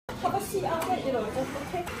একটা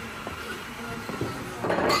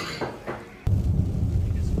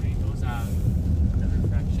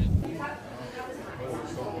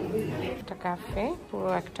ক্যাফে, পুরো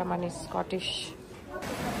একটা মানে Scottish.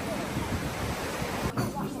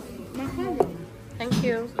 Thank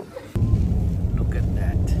you. Look at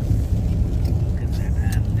that. Look at that.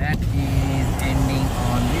 And that is ending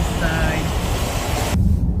on this side.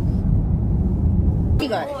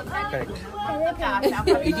 Correct.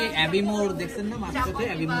 এই যে অ্যাবি মোর দেখছেন না মাঝখানে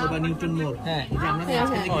অ্যাবি মোর বা নিউটন মোর, হ্যাঁ এই যে আমরা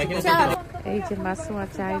মাঝখানে এই যে মাসুমা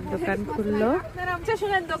চায়ের দোকান খুললো। রামচা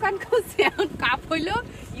সোনার দোকান খুলছে, এখন কাপ হইলো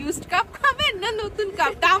ইউজড কাপ খাবেন না নতুন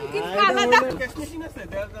কাপ, দাম কিন্তু আলাদা। ক্যাশ মেশিন আছে,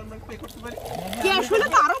 আমরা পে করতে পারি। ক্যাশ হলে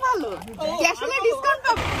তো আরো ভালো, ক্যাশ হলে ডিসকাউন্ট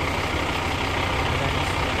পাবো।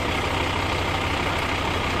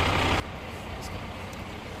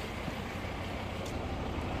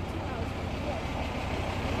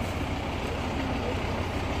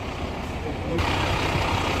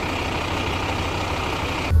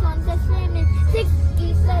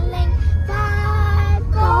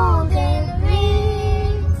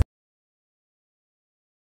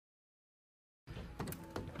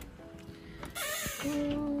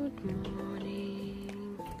 Good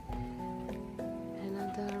morning.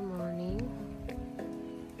 Another morning.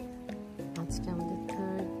 আজকে আমাদের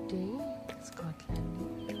থার্ড ডে স্কটল্যান্ডে।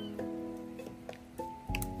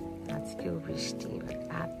 আজকেও বৃষ্টি,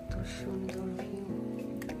 এত সুন্দর ভিউ।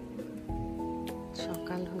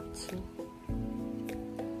 সকাল হচ্ছে,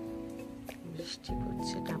 বৃষ্টি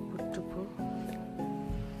পড়ছে টাপুর টুপুর।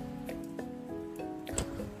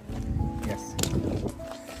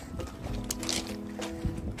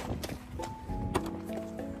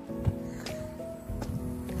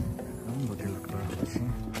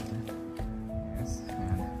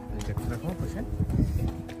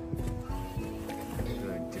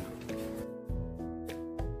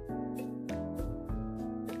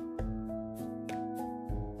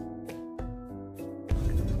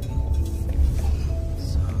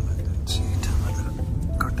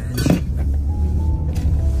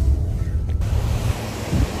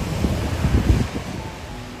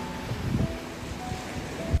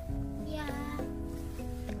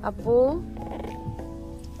 Abu,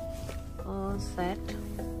 all set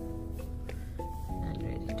and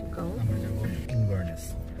ready to go. Inverness.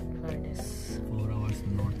 4 hours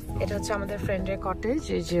north. এটা হচ্ছে আমাদের ফ্রেন্ডের কটেজ।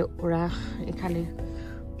 এই যে ওরা এখানে,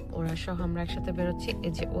 ওরা সহ আমরা একসাথে বেরোচ্ছি।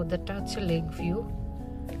 এই যে ওদেরটা হচ্ছে লেক ভিউ,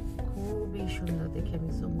 খুবই সুন্দর। দেখে আমি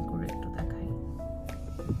জুম করে একটু দেখাই।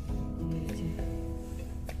 এই যে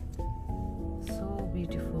সো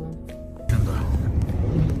বিউটিফুল।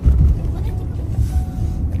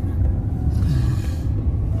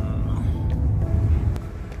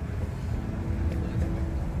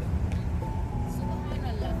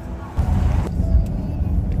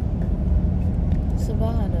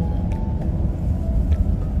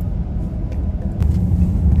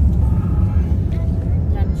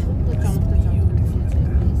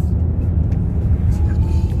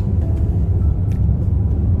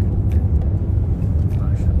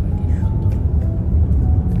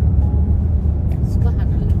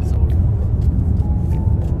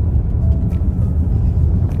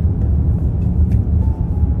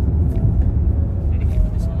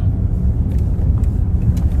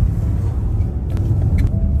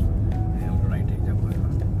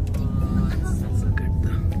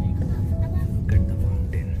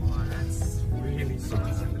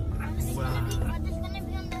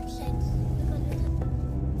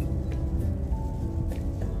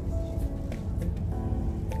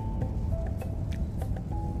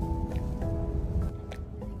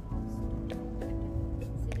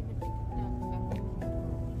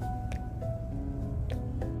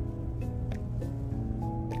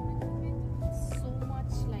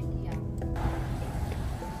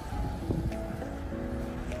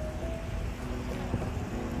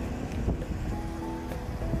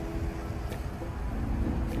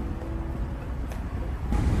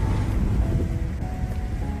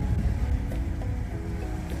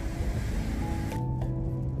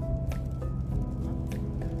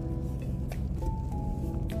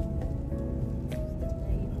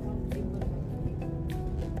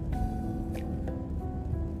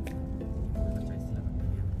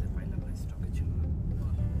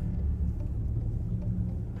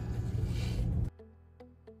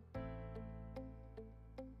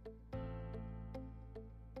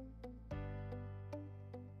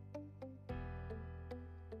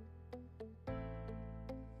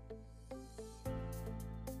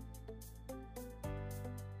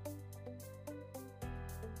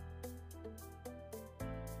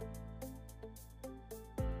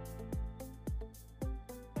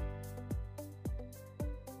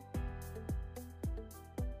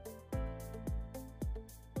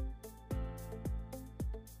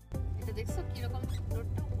 যে দেখছো কিরকম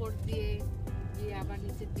রোডটা উপর দিয়ে গিয়ে আবার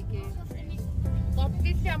নিচের দিকে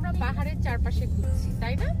কমপ্লিটলি আমরা পাহাড়ের চারপাশে ঘুরছি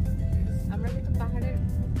তাই না আমরা কিন্তু পাহাড়ের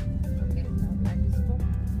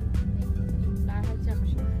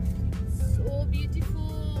চারপাশে সো বিউটিফুল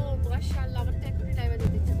মাশাআল্লাহ আমার তো এখনই ডাইভা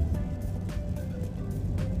যেতে ইচ্ছে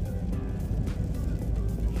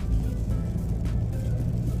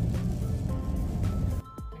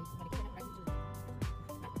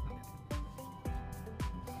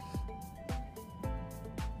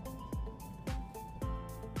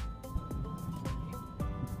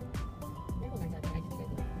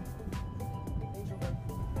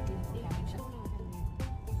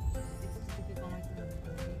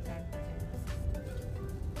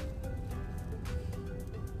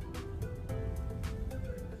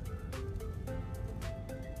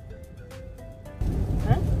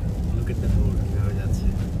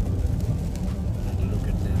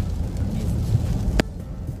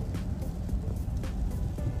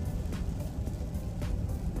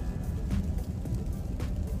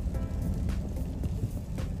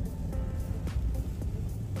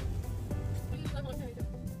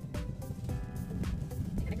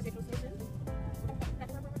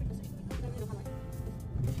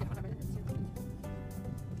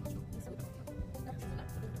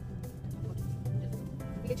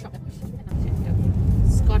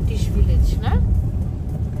Scottish village, na?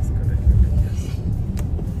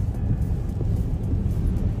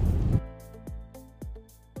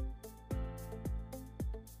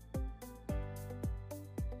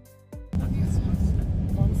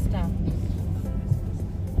 Monster.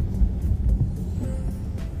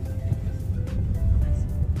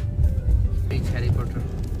 Beach Harry Potter.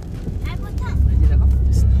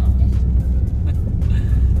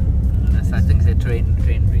 I think it's a train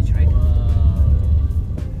bridge, right? I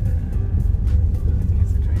think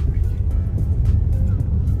it's a train bridge.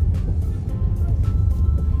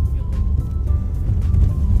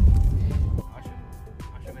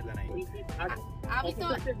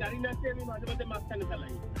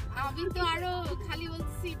 আমি তো আরো খালি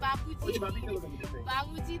বলছি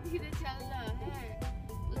বাবুজি ধীরে চালনা হ্যাঁ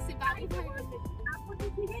বলছি বাবু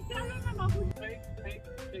ধীরে চালনা না বাবু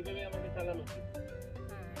এইভাবে আমাকে চালানো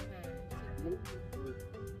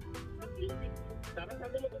তারা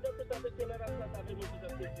তাদের মতো যাচ্ছে তাদের চেনা রাস্তা তাদের মতো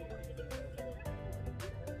যাচ্ছে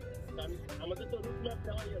আমাদের তো রুট ম্যাপ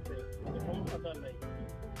দেওয়াই আছে সমস্যা তো আর নাই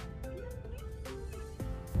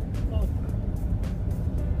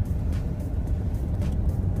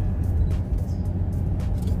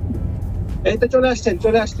এই তো চলে আসছি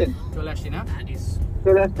না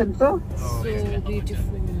চলে আসছেন তো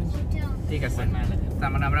ঠিক আছে তার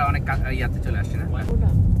মানে আমরা অনেক ইয়াতে চলে আসছি না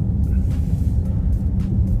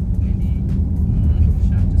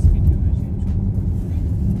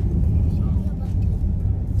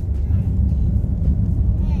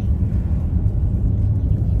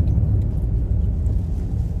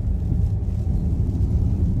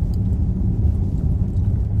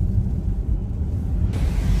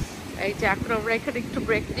এই যে এখন আমরা এখানে একটু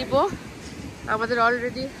ব্রেক দিব আমাদের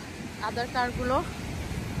অলরেডি আদার কারগুলো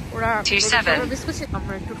ওরা বিস্কুট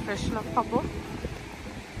আমরা একটু ফ্রেশন আপ খাবো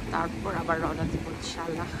তারপর আবার রওনা দিব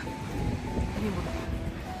ইনশাআল্লাহ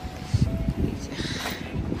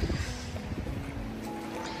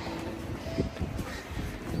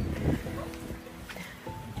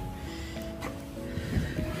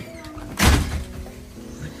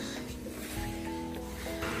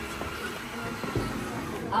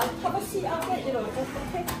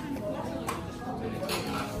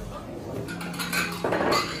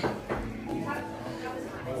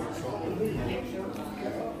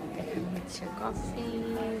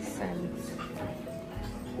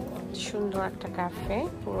সুন্দর একটা ক্যাফে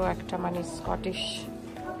পুরো একটা মানে স্কটিশ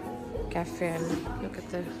ক্যাফে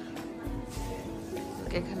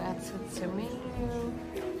এখানে আছে হচ্ছে মেনু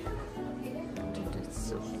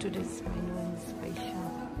টুডেস মেনু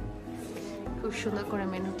স্পেশাল খুব সুন্দর করে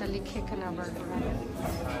মেনুটা লিখে এখানে আবার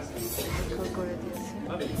করে দিয়েছে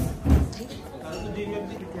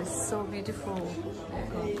It's so beautiful.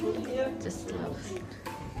 Just love it.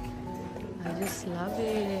 I just love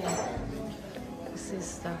it. This is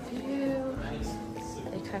the view.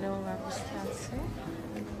 এখানেও ব্যবস্থা আছে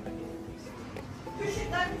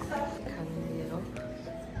এখান দিয়েও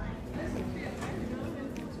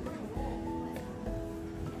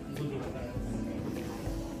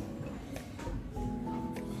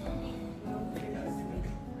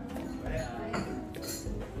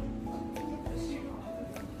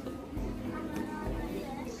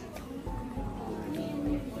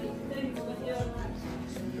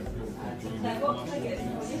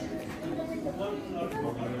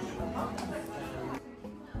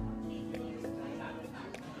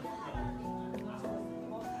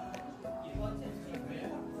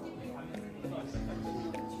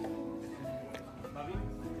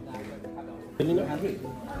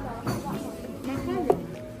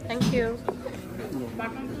Thank you.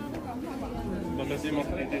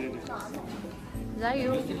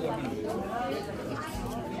 Zayu.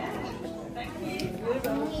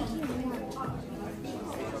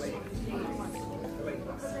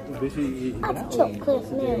 That's chocolate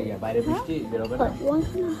milk. But one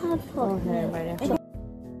can I have hot milk?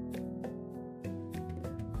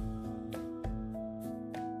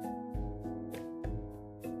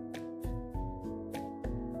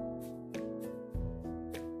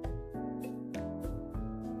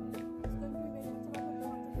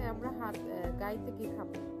 আমরা হাত গাইতে কি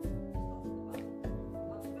খাবো?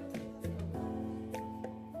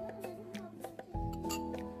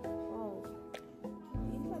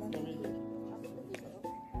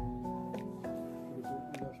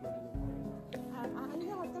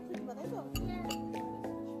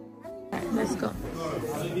 Let's go.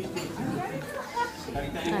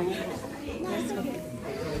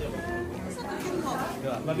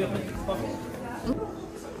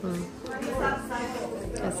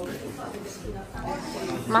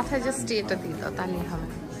 মাথায় জাস্ট এটা দিয়ে দাও, তাহলেই হবে।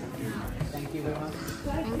 Thank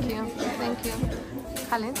you, thank you.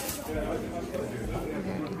 খালেন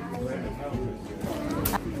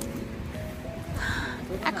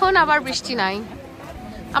এখন আবার বৃষ্টি নাই,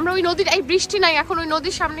 আমরা ওই নদীর, এই বৃষ্টি নাই এখন, ওই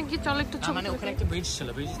নদীর সামনে গিয়ে চলো একটু ছবি। মানে ওখানে একটা ব্রিজ ছিল,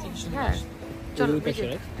 ব্রিজ থেকে শুনে হ্যাঁ চলো।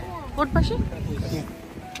 কোন পাশে?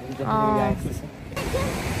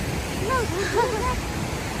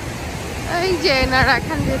 এই যে এনারা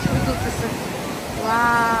এখান দিয়ে ছবি তুলতেছে।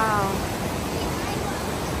 Wow,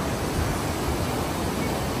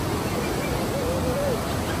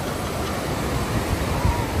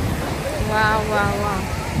 wow, wow, wow.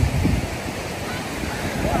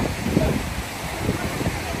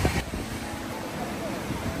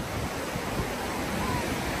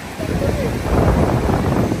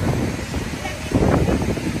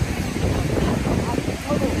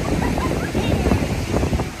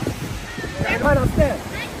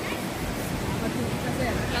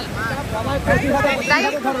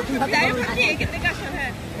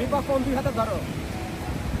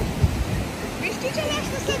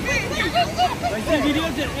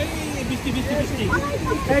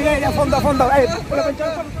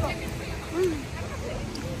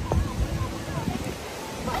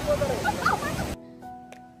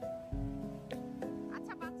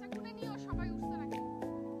 আচ্ছা বাচ্চা কোলে নিও, সবাই উঠতে নাকি?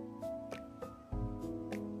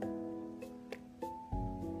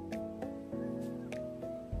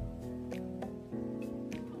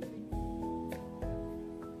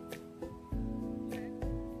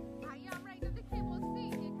 ভাইয়া আমরা এটা দেখে বলছি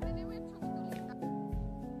যে এখানে নেমে ছবি তুলি।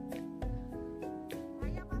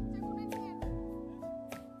 ভাইয়া বাচ্চা কোলে নিয়ে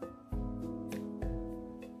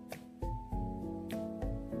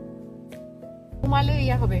ঘুমালে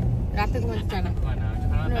ইয়া হবে, রাতে ঘুমাতে চায় না।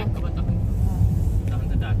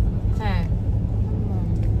 হ্যাঁ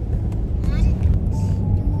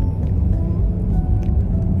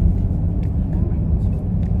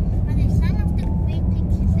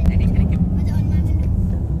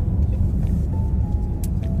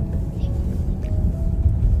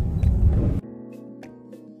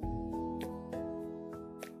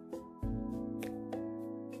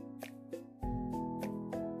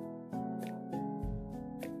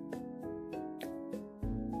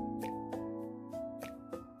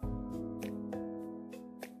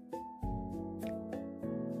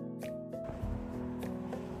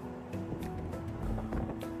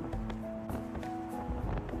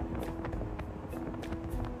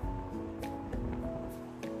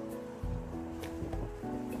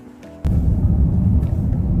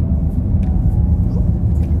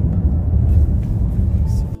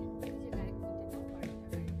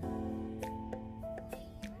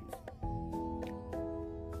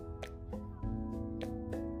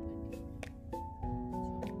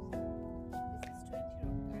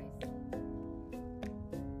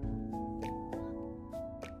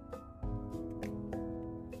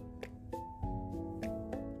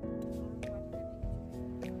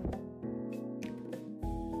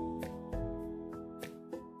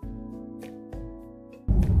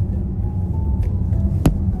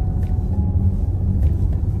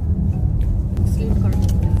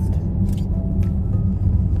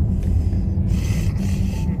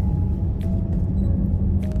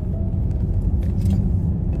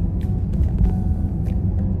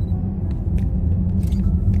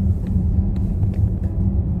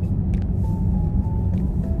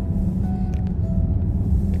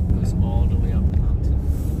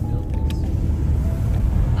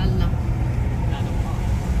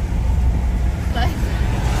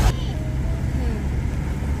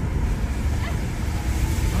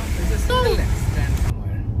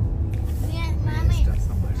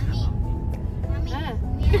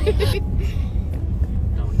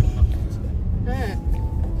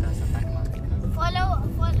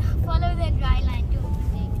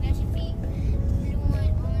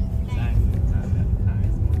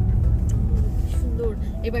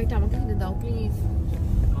এই বাড়িটা আমাকে কিনে দাও প্লিজ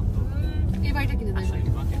এই বাড়িটা কিনে দাও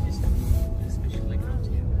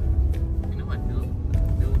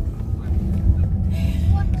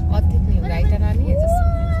অর্ধেক নিয়ে গাড়িটা না নিয়ে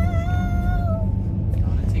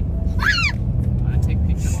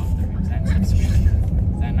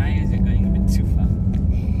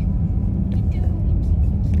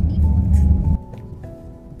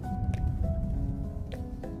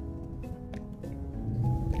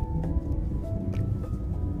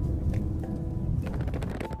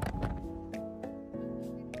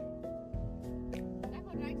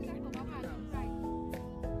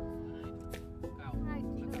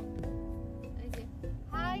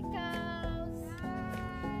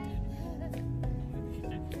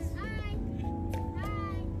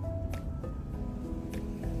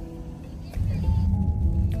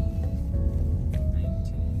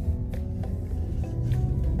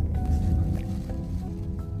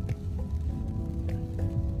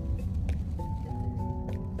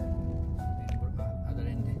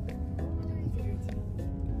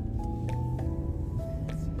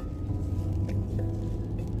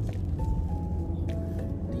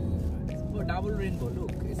Double rainbow,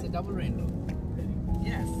 look, it's a double rainbow.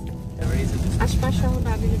 Yes. আশপাশে আমার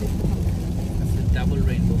বাড়িতে দেখতে পাবো It's a double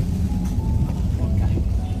rainbow.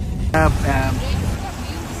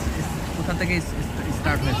 কোথা থেকে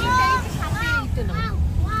স্টার্ট হয়েছে?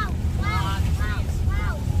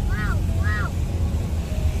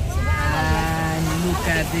 And look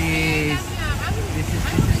at this.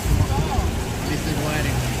 This is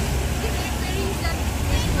wiring.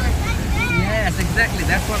 Yes, exactly.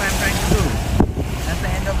 That's what I'm trying to do. That's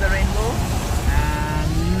the end of the rainbow. And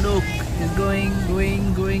look, it's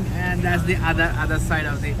going, and that's the other side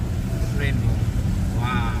of the rainbow.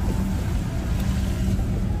 Wow.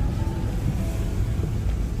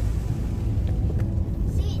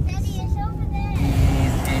 See, Daddy, it's over there.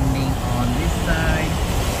 It's ending on this side.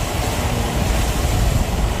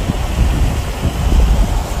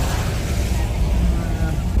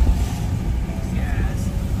 Yes.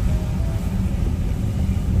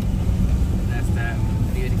 That's that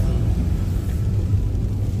beautiful.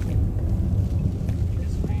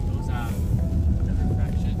 Because rainbows are the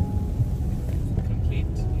refraction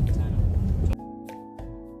complete internal.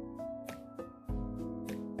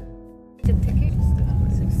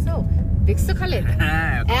 দেখছো দেখছো খালেদ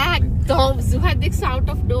একদম জুহার দেখছো out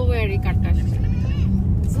of nowhere এই কারটা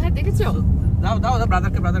জুহার দেখেছো দাও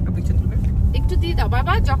ব্রাদারকে picture তুলবে একটু দিয়ে দাও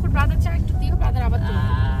বাবা যখন ব্রাদার চায় একটু দিও ব্রাদার আবার তুলবে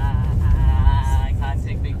I can't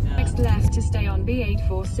take pictures. Next left to stay on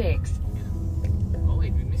B846. Oh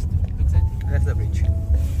wait, we missed it. Looks like that's the bridge.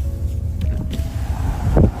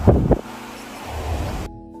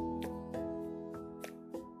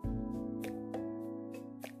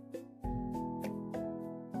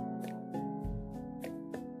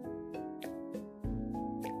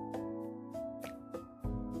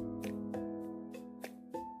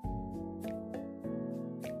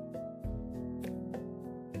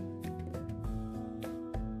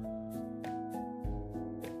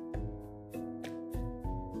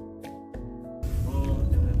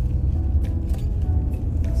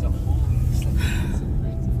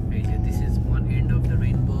 This is one end of the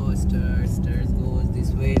rainbow. Stars goes this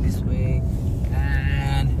way,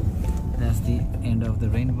 and that's the end of the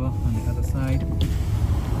rainbow on the other side.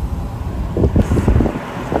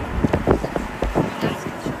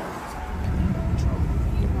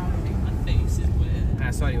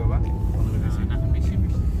 Sorry, Baba.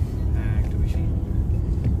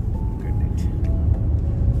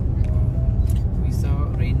 We saw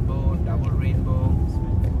rainbow, double rainbow.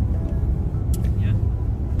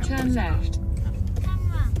 Turn left.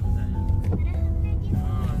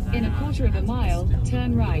 In a quarter of a mile,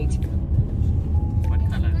 turn right. What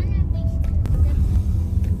color?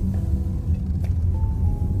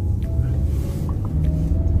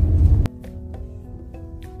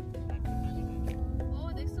 ও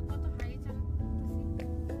দেখছো কত high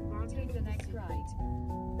Take the next right.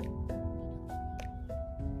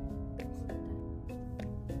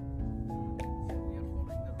 We are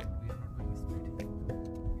following the road. We are not going straight.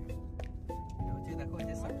 দেখো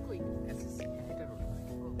যে সব কই এটা road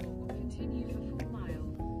Continue for 4 miles.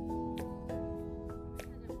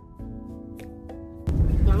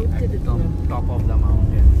 top of the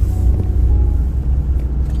mountain.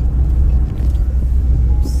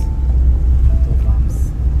 Oops. Two bumps.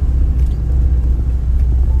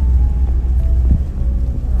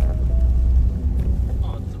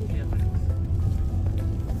 Oh, it's okay.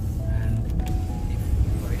 And if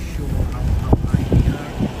I show how high we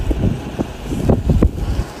are.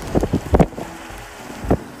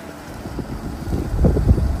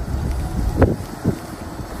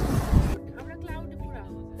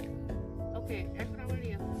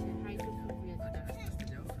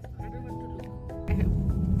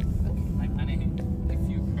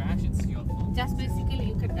 Just basically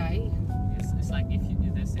you could die. Yes, it's like if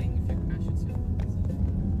they're saying if you crash, it's your fault.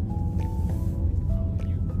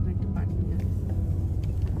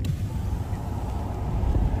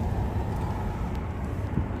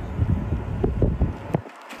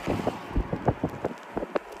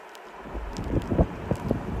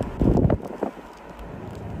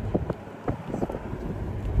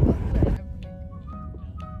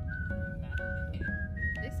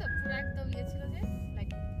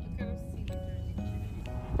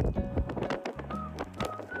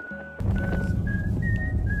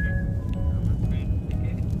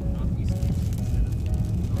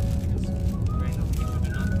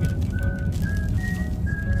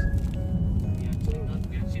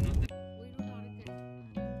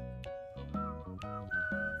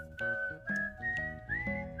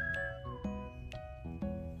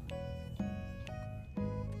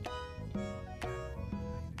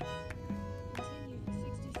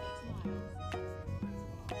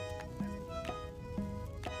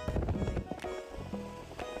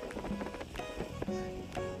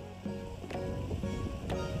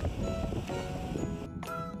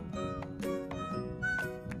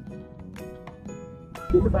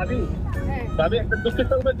 ভাবি একটা দুঃখের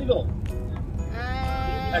সংবাদ দিব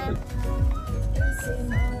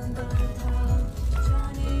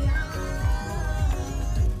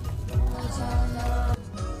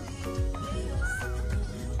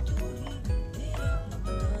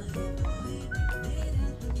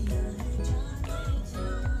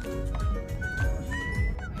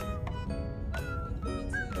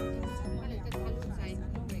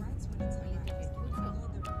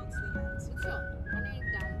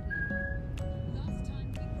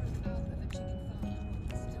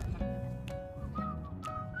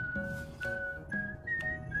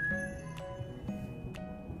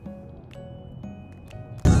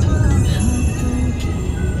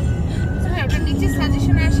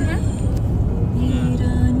suggestion আসে না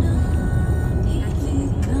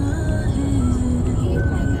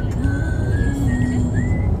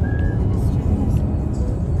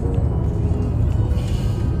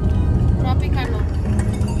ট্রপিকানো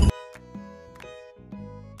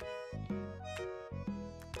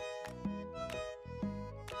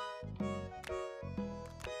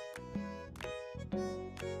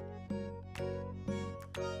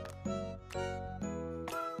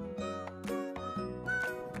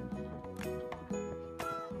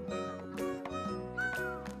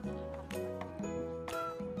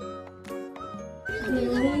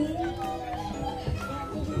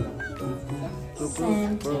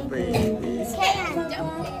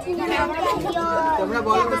তোমরা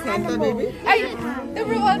বলো তো সান্টা বেবি এই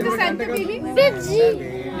তোমরা বলো তো Santa baby Benji.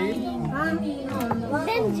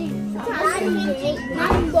 Benji.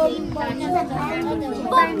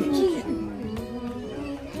 Benji.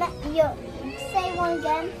 Say one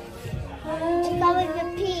again. Start with the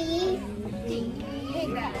P.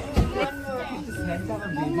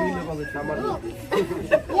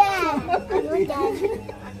 Yeah.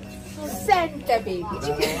 Santa baby.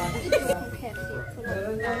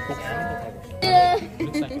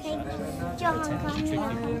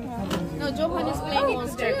 No, Johan is playing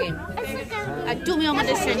monster game. Do me on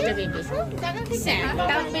the Santa baby.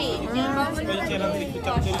 Santa baby.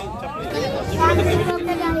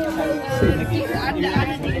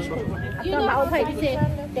 You know how I say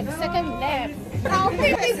the second nap.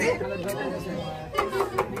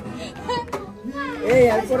 এই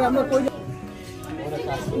এরপর আমরা কই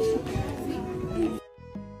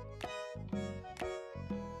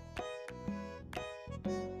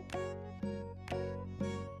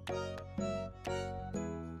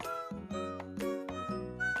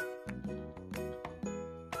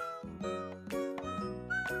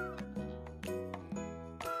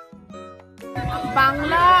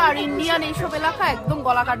বাংলা আর Indian এইসব এলাকা একদম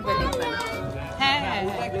গলা কাটবে দেখবেন। হ্যাঁ হ্যাঁ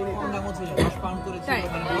ছিল 10 পাউন্ড করে ছিল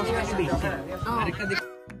মানে 10 টাকা বেশি আরেকটা